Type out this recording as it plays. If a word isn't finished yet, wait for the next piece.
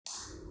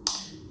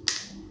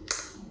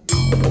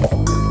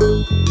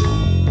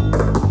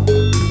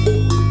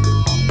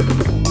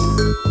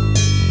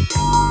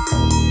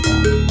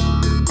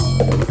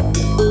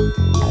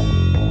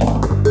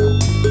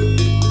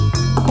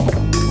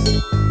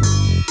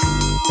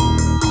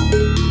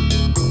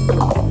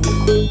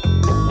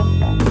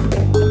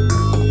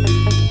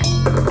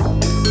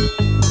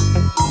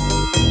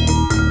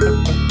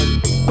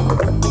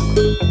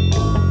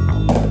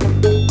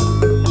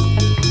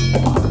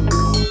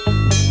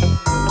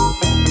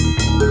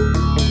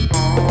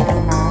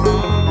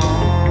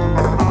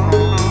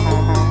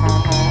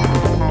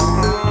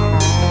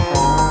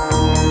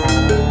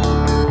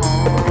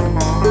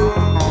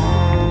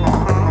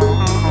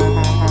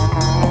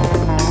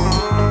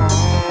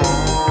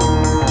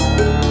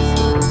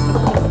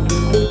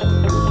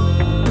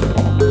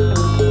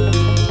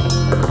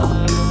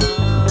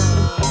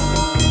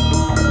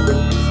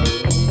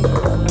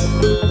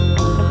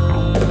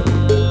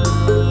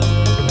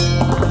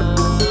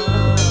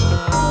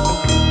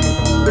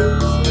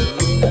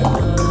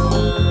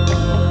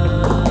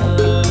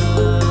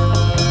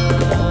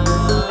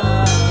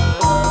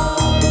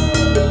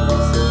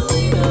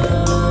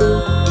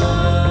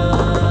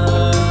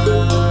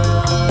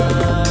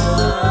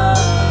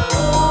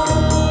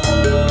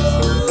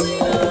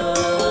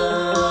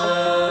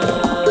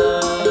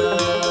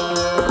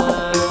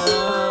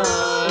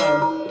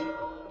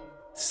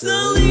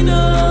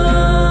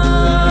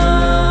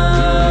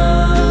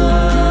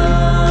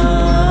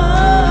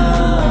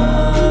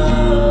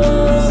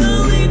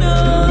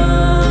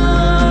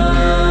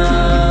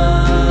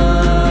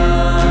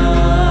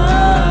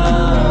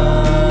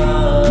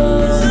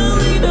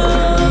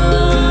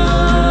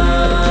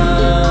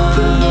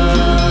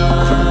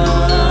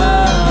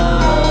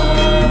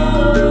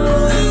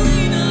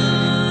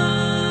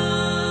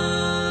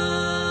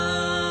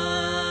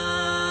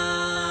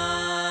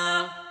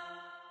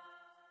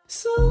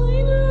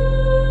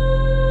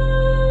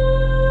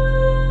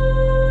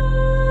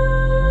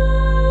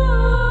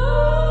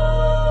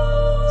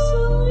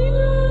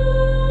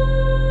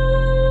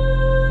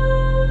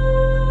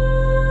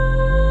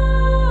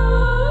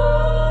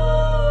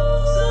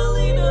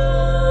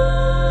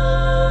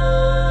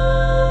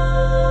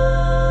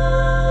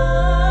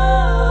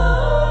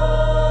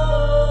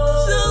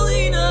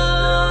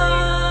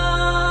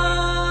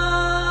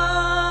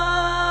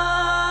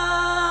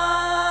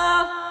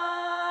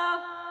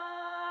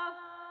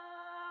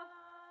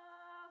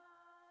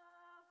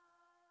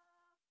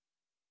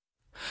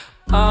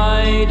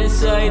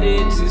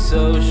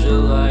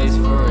socialize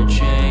for a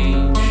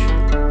change.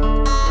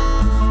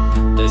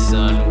 The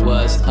sun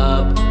was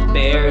up,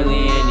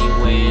 barely any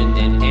wind,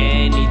 and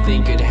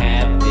anything could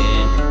happen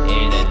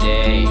in a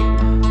day.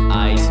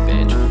 I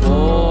spent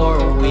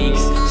 4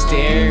 weeks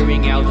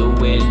staring out the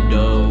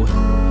window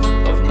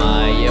of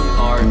my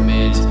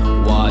apartment,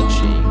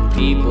 watching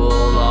people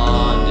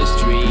on the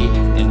street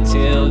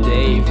until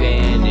they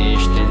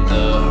vanished in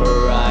the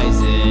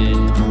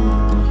horizon.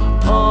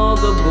 All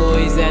the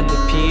boys at the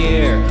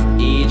pier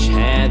each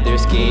had their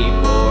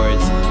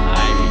skateboards.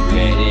 I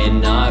regretted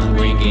not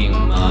bringing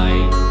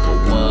mine, but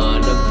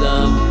one of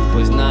them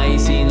was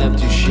nice enough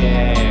to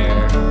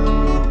share.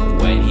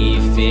 When he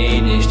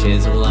finished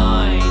his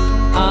line,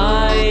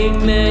 I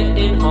met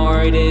an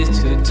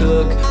artist who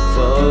took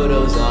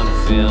photos on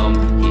film.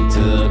 He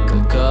took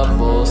a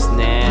couple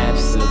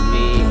snaps of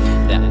me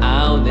that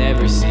I'll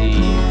never see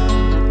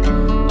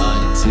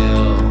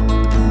until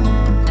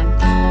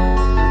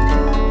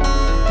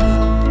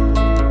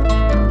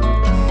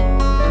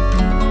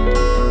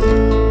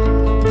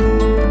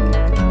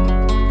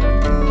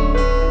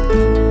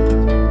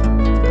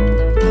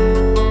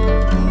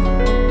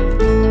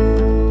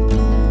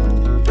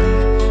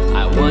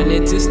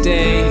to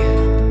stay,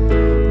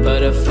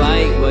 but a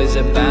fight was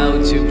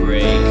about to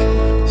break.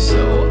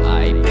 So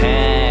I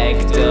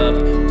packed up,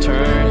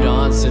 turned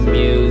on some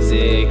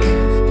music,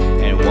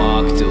 and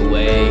walked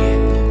away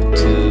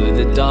to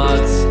the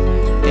docks.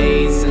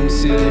 Ate some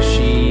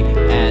sushi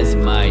as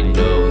my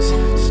nose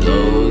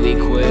slowly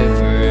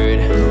quivered.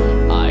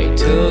 I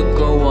took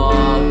a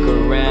walk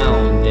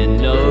around and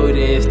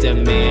noticed a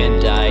man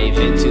dive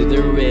into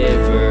the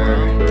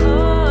river.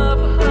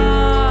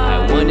 I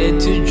wanted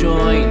to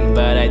join,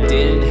 but I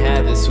didn't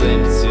have a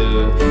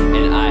swimsuit,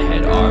 and I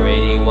had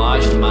already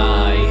washed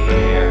my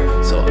hair.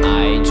 So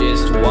I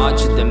just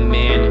watched the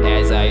man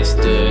as I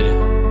stood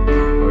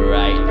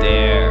right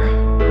there.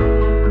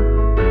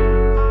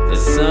 The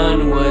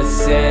sun was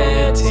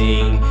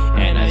setting,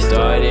 and I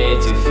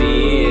started to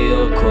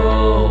feel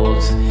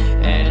cold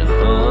and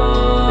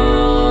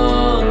hungry.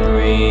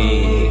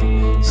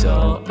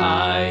 So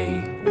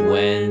I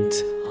went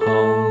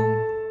home.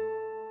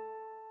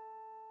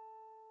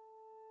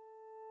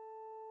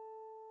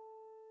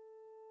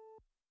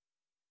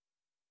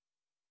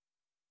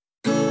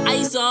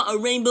 I saw a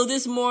rainbow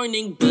this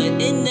morning, but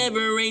it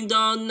never rained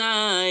all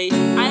night.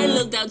 I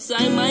looked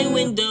outside my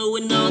window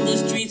and all the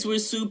streets were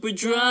super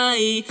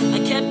dry. I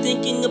kept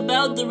thinking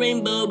about the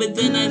rainbow, but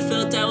then I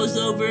felt I was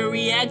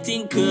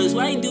overreacting. Cause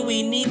why do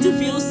we need to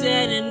feel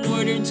sad in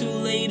order to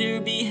later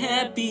be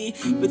happy?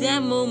 But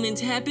that moment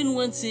happened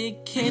once,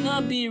 it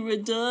cannot be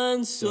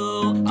redone.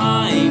 So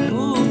I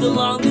moved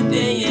along the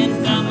day and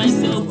found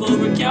myself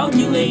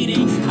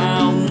overcalculating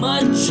how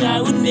much I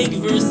would make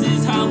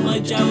versus how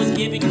much I was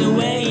giving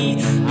away.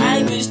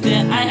 I wish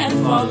that I had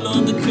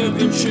followed the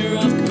curvature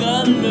of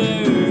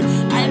color.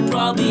 I'd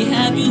probably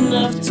have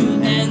enough to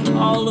end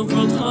all of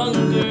world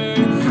hunger.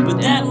 But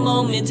that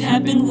moment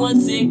happened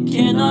once, it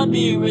cannot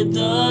be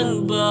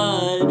redone.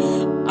 But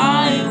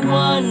I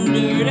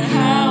wondered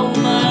how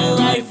my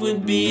life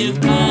would be if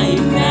I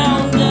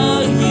found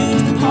a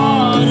huge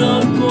pot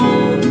of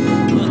gold.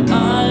 But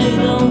I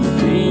don't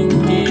think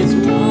it's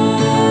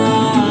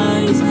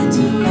wise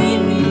to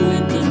leave me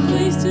with a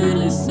place to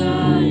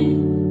decide.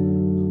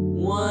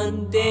 One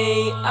day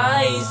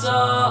I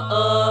saw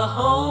a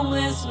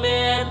homeless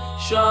man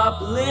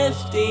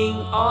shoplifting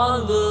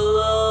on the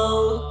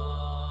low.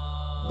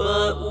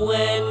 But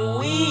when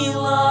we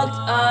locked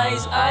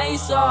eyes, I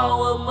saw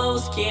what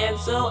most can't,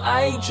 so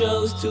I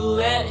chose to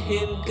let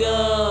him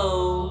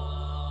go.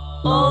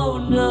 Oh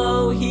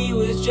no, he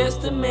was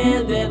just a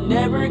man that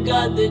never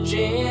got the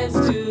chance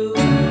to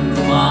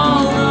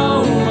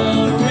follow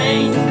a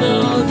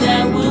rainbow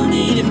that will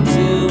lead him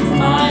to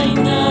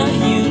find a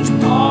huge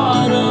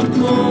pot of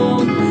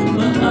gold.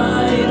 But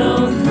I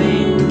don't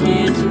think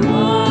it's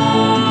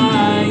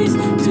wise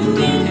to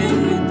leave him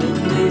with the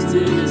place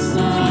to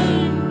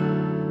decide.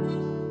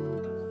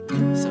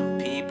 Some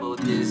people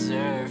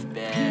deserve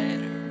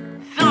better,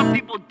 Some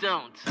people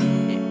don't.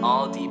 it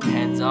all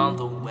depends on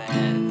the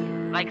weather.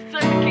 Like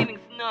suffocating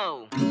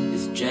snow,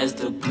 It's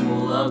just a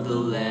pull of the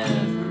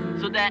lever.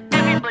 so that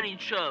everybody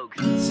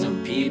chokes.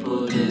 Some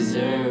people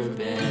deserve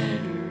better,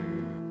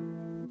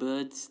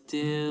 but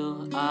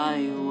still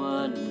I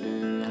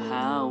wonder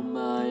how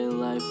my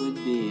life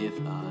would be if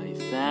I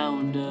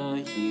found a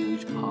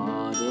huge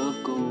pot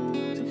of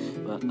gold.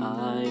 But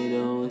I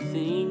don't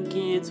think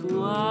it's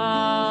wise.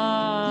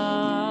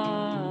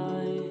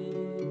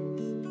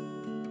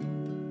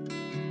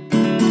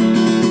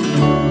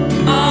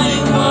 I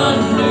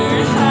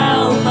wonder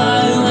how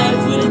my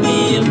life would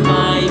be if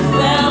I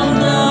found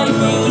a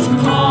huge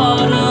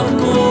pot of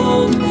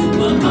gold.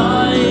 But I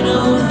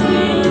don't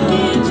think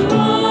it's wise.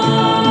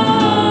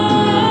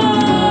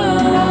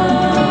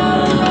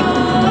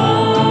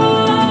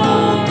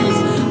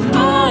 I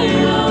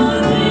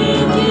don't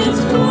think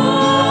it's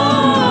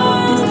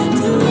wise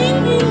to leave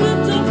me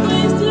with a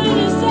place to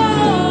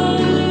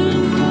decide.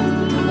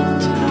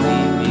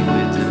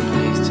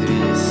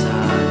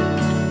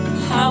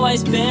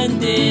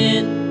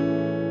 landed.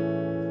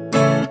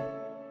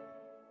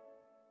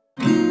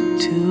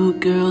 Two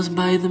girls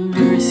by the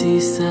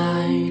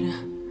Merseyside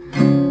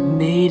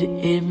made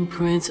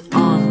imprints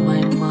on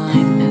my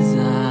mind as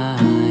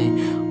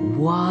I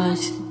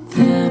watched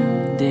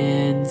them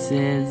dance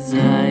as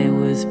I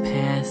was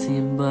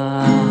passing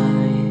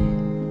by.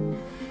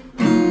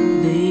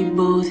 They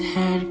both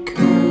had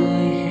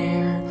curly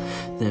hair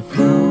that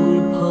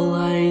flowed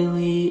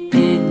politely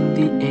in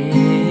the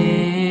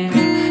air.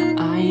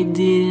 I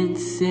didn't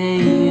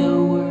say a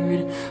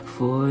word,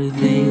 for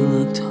they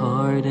looked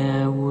hard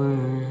at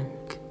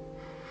work.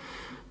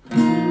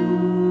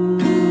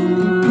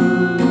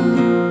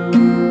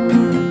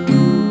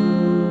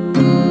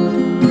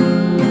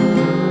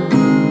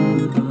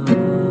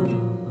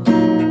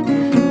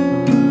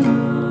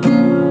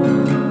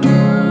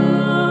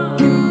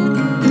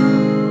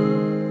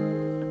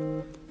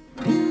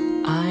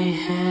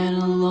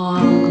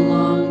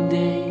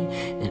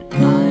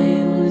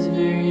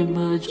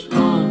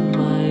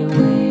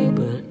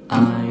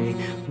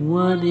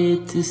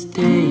 Wanted to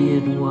stay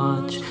and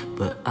watch,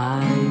 but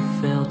I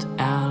felt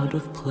out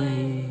of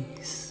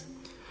place.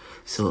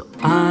 So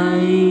I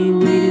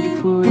waited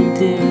for a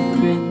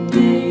different